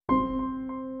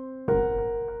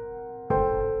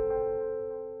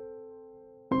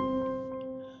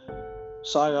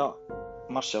Saga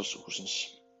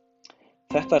Marshallhússins.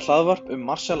 Þetta er hlaðvarp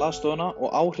Marshall-aðstoðina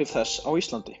og áhrif þess á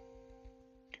Íslandi.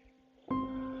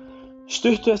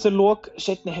 Stuttu eftir lok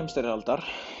seinni heimsstyrjaldar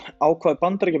ákváðu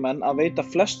Bandaríkjamenn að veita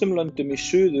flestum löndum í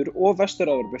Suður- og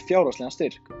Vestur-Evrópu fjárhagslegan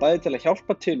styrk, bæði til að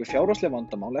hjálpa til við fjárhagsleg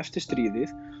vandamál eftir stríðið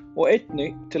og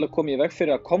einnig til að koma í veg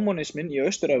fyrir að kommúnisminn í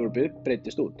Austur-Evrópu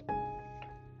breyttist út.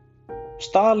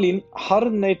 Stalín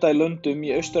harðneitaði löndum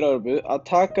í Austur-Evrópu að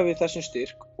taka við þessum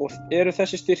styrk og eru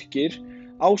þessi styrkir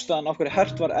ástæðan af hverju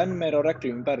hert var enn meira á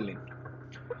reglum Berlín.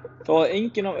 Þó að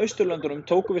enginn af Austurlöndunum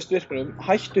tóku við styrknum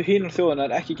hættu hinar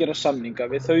þjóðirnar ekki gera samninga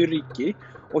við þau ríki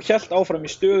og hélt áfram í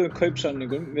stöðugum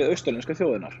kaupsamningum við austurlenskar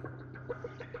þjóðirnar.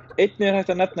 Einnig er hægt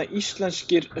að nefna að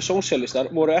íslenskir sósíalistar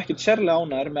voru ekkert sérlega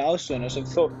ánægðir með aðstoðina sem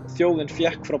þjóðin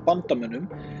fékk frá bandamönnum,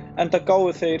 enda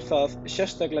gáfu þeir það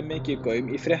sérstaklega mikið gaum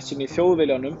í frétt sinni í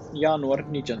Þjóðviljanum janúar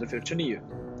 1949.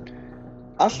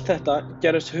 Allt þetta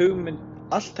gerist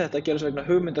vegna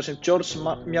hugmyndar sem George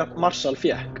Marshall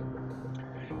fékk,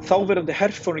 þáverandi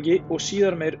herforingi og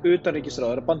síðar meir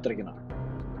utanríkisráðherra Bandaríkjanna.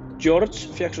 George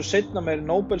fékk svo seinna meir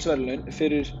Nóbelsverðlaun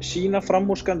fyrir sína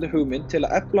framúrskarandi hugmynd til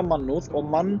að efla mannúð og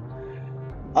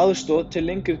mannaðstoð til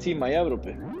lengri tíma í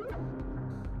Evrópu.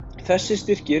 Þessi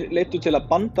styrkir leiddu til að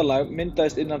bandalag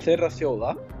myndaðist innan þeirra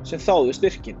þjóða sem þáðu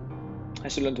styrkin.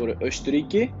 Þessi lönd voru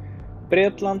Austurríki,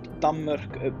 Bretland,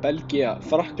 Danmörk, Belgía,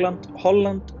 Frakkland,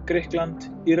 Holland, Grikkland,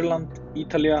 Írland,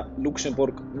 Ítalía,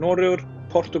 Lúxemborg, Noregur,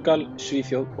 Portúgal,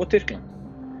 Svíþjóð og Tyrkland.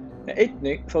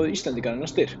 Einnig þáðu Íslendingar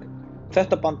styrk.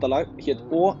 Þetta bandalag hét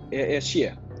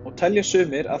OEEC og telja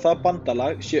sumir að það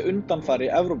bandalag sé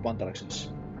undanfari Evrópubandalagsins.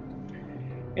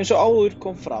 Eins og áður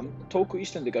kom fram tóku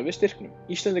Íslendingar við styrknum.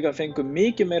 Íslendingar fengu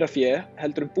mikið meira fé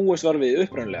heldur en búist var við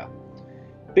upprunalega,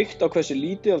 byggt á hversu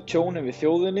lítið af tjóni við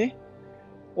þjóðinni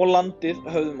og landið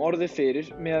höfðum orðið fyrir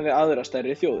miðað við aðrar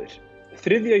stærri þjóðir.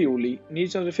 3. júlí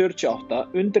 1948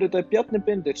 undirritaði Bjarni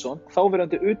Benediktsson,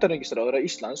 þáverandi utanríkisráðherra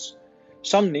Íslands,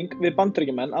 samning við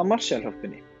Bandaríkjamenn af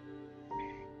Marshallhjálpinni.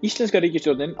 Íslenska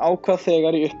ríkisstjórnin ákvað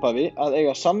þegar í upphafi að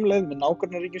eiga samleið með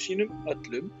nágrannaríkjum sínum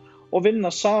öllum og vinna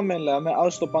sameiginlega með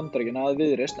aðstoð Bandaríkjanna að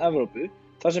viðreisn Evrópu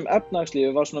þar sem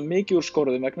efnahagslífið var svona mikið úr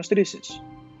skorðum vegna stríðsins.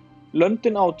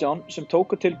 Löndin 18 sem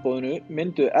tóku tilboðinu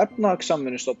mynduðu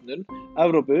Efnahagssamvinnustofnun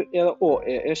Evrópu eða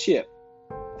OEEC.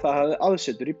 Það hafði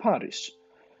aðsetur í París.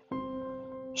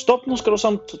 Stofnanaskrá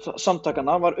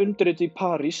samtakanna var undirrituð í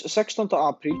París 16.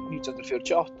 apríl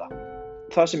 1948.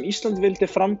 Það sem Ísland vildi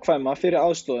framkvæma fyrir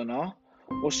aðstoðina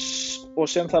og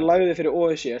sem það lagði fyrir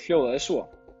OEEC hljóðaði svo: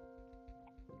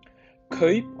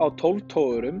 kaup á 12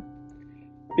 togurum,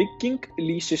 bygging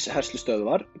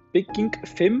lýsisherslustöðvar, bygging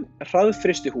 5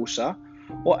 hraðfrystihúsa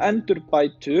og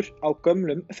endurbætur á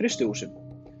gömlum frystihúsum,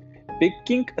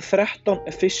 bygging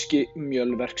 13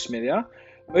 fiskimjölverksmiðja,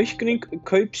 aukning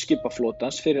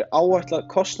kaupskipaflotans fyrir áætlað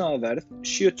kostnaðarverð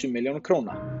 70 milljónir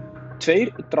króna,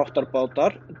 2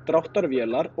 dráttarbátar,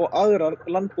 dráttarvélar og aðrar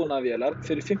landbúnaðarvélar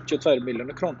fyrir 52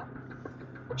 milljónir króna.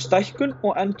 Stækkun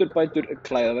og endurbætur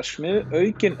klæðaverksmiðju,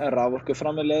 aukin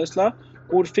raforkuframleiðsla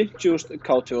úr 50.000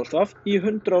 kW í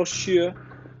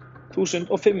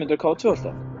 107.500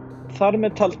 kW. Þar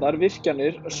með taldnar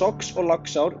virkjanir Sogs og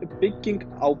Laxár, bygging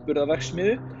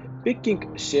áburðarverksmiðju, bygging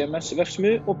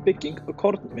sementsverksmiðju og bygging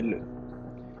kornmyllu.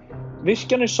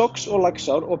 Virkjanir Sogs og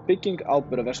Laxár og bygging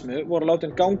áburðarverksmiðju voru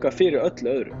látin ganga fyrir öllu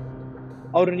öðru.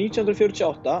 Árið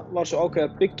 1948 var svo ákveðið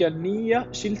að byggja nýja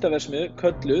síldarverksmiðju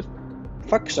kölluð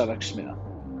Faxaverksmiðja.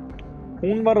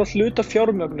 Hún var að hluta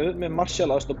fjármögnuð með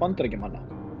Marshall-aðstoð Bandaríkjamanna.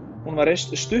 Hún var reist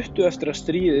stuttu eftir að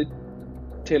stríðið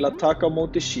til að taka á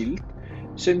móti síld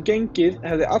sem gengið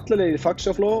hefði alla leið í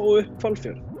Faxaflóa og upp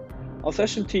Hvalfjörð. Á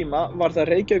þessum tíma var það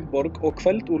Reykjavíkurborg og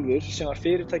Kveldúlfur sem var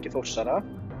fyrirtæki Þórsara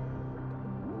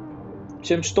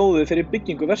sem stóðu fyrir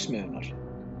byggingu verksmiðjunnar.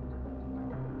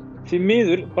 Því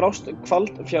miður brást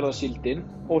Hvalfjarðarsíldin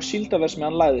og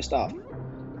síldarverksmiðjan lagðist af.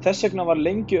 Þess vegna var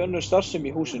lengi önnur starfsemi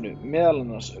í húsinu, meðal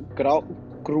annars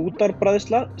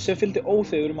grútarbræðsla sem fylgdi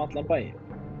óþefur allan bæinn.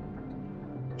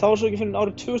 Það var svo ekki fyrir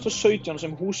árið 2017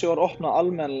 sem húsið var opnað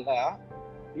almennilega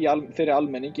fyrir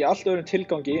almenning í allt öðrum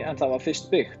tilgangi en það var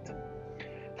fyrst byggt.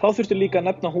 Þá þurfti líka að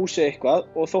nefna húsið eitthvað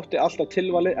og þótti alltaf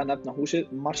tilvalið að nefna húsið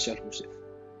Marshallhúsið.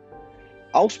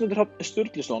 Ásmundur Hrafn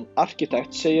Sturluson,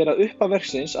 arkitekt, segir að upphaf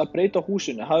verksins að breyta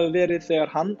húsinu hafi verið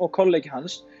þegar hann og kollegi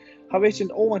hans hafi eitt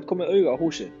sinn óvænt komið auga á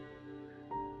húsið.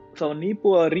 Það var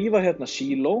nýbúið að rífa hérna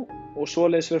síló og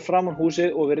svoleiðis fyrir framan húsið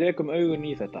og við rekum augun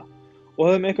í þetta og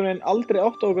höfum einhvern veginn aldrei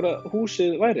átt á okkur að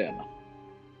húsið væri hérna.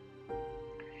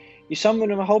 Í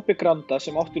samvinnu með HB Granda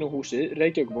sem átti nú húsið,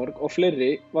 Reykjavíkurborg og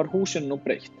fleiri var húsinu nú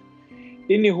breytt.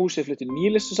 Inn í húsið flutti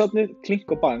Nýlistasafnið Klink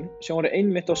og Bang sem voru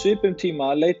einmitt á svipuðum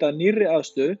tíma að leita að nýrri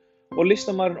aðstöðu og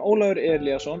listamaðurinn Ólafur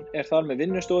Elíasson er þar með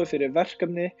vinnustofu fyrir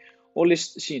verkefni og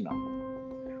list sína.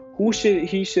 Húsið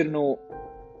hýsir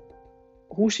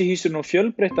nú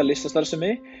fjölbreytta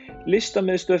listastarfsemi,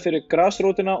 listamiðstöð fyrir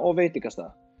grasrótina og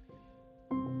veitingastað.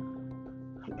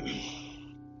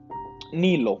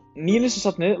 Níló.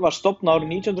 Nýlistasafnið var stofnað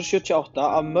árið 1978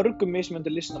 af mörgum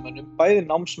mismunandi listamönnum, bæði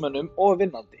námsmönnum og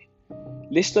vinnandi.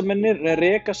 Listamennir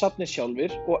reka safnið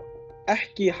sjálfir og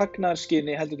ekki í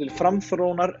hagnaðarskyni heldur til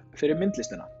framþróunar fyrir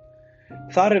myndlistina.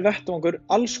 Þar er vettvangur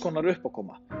alls konar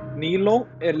uppákoma. Níló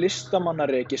er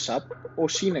listamannarekið safn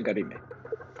og sýningarrými.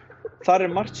 Þar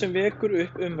er margt sem vekur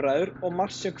upp umræður og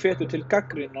margt sem hvetur til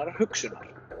gagnrýninnar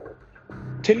hugsunar.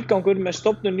 Tilgangur með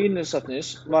stofnun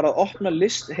Nýlistasafnsins var að opna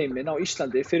listheiminn á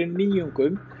Íslandi fyrir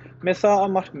nýjungum með það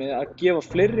að markmiði að gefa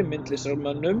fleiri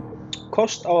myndlistarmönnum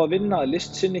kost á að vinna að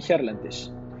list sinni hérlendis.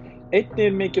 Einnig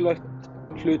er mikilvægt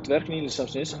hlutverk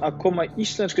Nýlistasafnsins að koma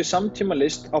íslenskri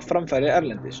samtímalist á framfæri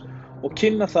erlendis og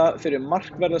kynna það fyrir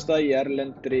markverðasta í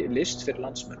erlendri list fyrir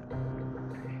landsmönnum.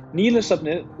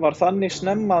 Nýlistasafnið var þannig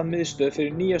snemma að miðstöð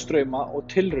fyrir nýja strauma og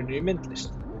tilraunir í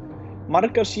myndlist.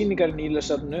 Margar sýningar í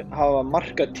Nýlistasafninu hafa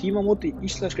markað tímamót í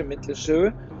íslenskri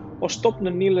myndlistsögu og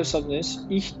stofnun Nýlistasafnsins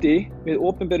ýtti við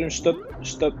opinberum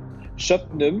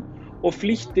söfnum og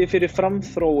flýtti fyrir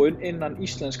framþróun innan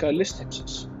íslenska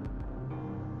listheimsins.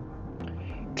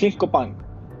 Klink og Bang.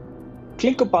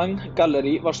 Klink og Bang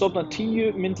Gallerí var stofnað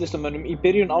 10 myndlistamönnum í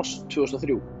byrjun árs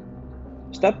 2003.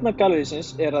 Stefna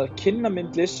gallerísins er að kynna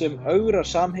myndlist sem augrar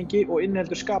samhengi og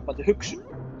inniheldur skapandi hugsun.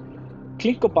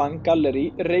 Klink og Bang Gallerí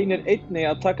reynir einnig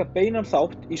að taka beinan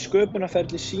þátt í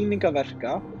sköpunarferli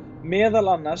sýningarverka, meðal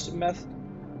annars með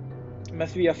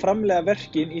því að framleiða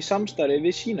verkin í samstarfi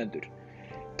við sýnendur.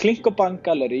 Klink og Bang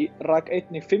Gallerí rak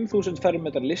einnig 5.000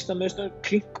 fermetra listamiðstöð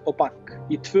Klink og Bang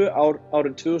í 2 ár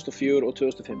árin 2004 og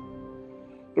 2005.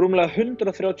 Rúmlega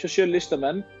 137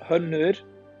 listamenn, hönnuðir,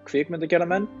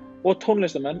 kvikmyndagerðarmenn og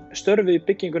tónlistamenn störfuðu í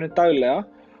byggingunni daglega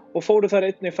og fóru þar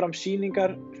einnig fram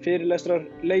sýningar, fyrirlestrar,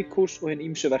 leikhús og hin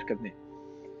ýmsu verkefni.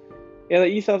 Eða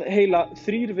í það heila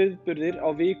 3 viðburðir á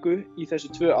viku í þessi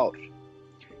 2 ár.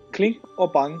 Klink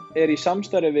og Bang er í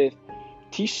samstarfi við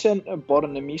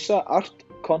Thyssen-Bornemisza Art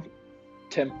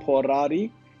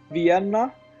Contemporary, Vienna,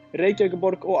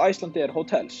 Reykjavíkurborg og Icelandair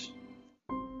Hotels.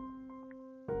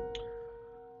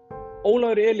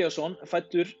 Ólafur Elíasson,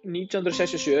 fæddur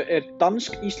 1967, er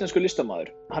dansk-íslenskur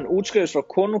listamaður. Hann útskrifaðist frá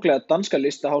Konunglega danska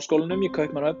listaháskólanum í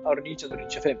Kaupmannahöfn árið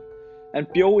 1995, en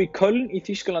bjó í Köln í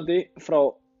Þýskalandi frá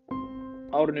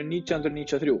árinu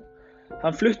 1993.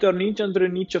 Hann flutti árið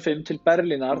 1995 til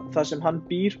Berlínar þar sem hann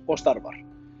býr og starfar.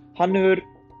 Hann hefur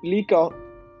líka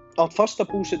átt fasta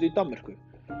búsetu í Danmörku.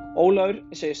 Ólafur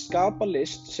segist skapa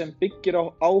list sem byggir á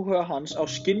áhuga hans á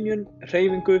skynjun,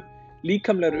 hreyfingu,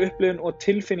 líkamlegri upplifun og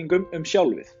tilfinningum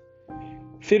sjálfið.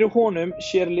 Fyrir honum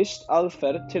sér list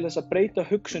aðferð til þess að breyta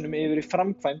hugsunum yfir í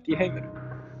framkvæmd í heiminum.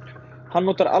 Hann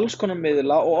notar alls konar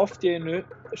miðla og oft í einu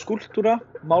skúlptúra,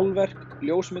 málverk,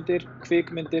 ljósmyndir,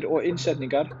 kvikmyndir og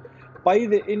innsetningar,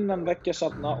 bæði innan veggja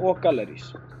safna og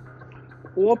gallerís.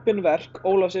 Opin verk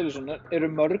Ólafs Elíassonar eru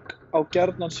mörg á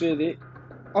gjarnan sviði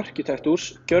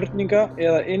arkitektúrs, gjörninga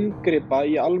eða inngripa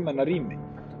í almenna rými,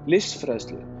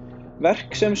 listfræðslu.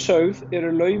 Verk sem sögð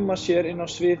eru lauma sér inn á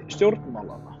svið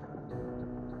stjórnmálanna.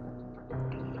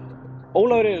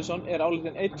 Ólafur Elíasson er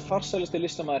álitinn einn farsælasti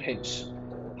listamaður heims.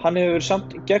 Hann hefur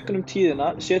samt gegnum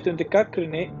tíðina setið undir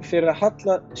gagnrýni fyrir að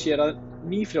halla sér að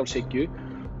nýfrjálshyggju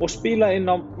og spila inn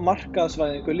á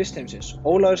markaðsvæðingu listheimsins.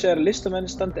 Ólafur segir að listamenn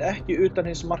standi ekki utan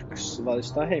hins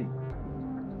markaðsvæðista heim.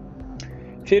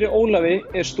 Fyrir Ólafi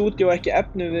er stúdíó ekki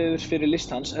efniviður fyrir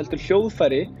list hans, heldur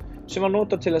hljóðfæri sem var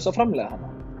notað til þess að framleiða hana.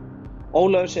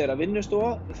 Ólafur segir að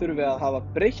vinnustofa þurfi að hafa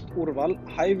breytt úrval,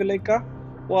 hæfileika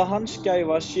og að hans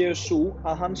gæfa séu sú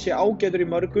að hann sé ágætur í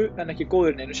mörgu en ekki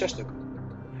góður í neinu sérstöku.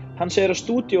 Hann segir að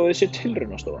stúdíóið sé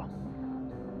tilraunastofa.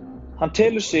 Hann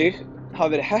telur sig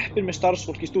hafa verið heppinn með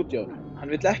starfsfólk í stúdíóinu.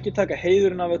 Hann vill ekki taka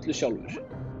heiðurinn af öllu sjálfur.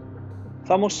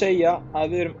 Það má segja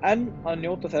að við erum enn að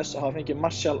njóta þess að hafa fengið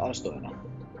Marshall aðstoðina.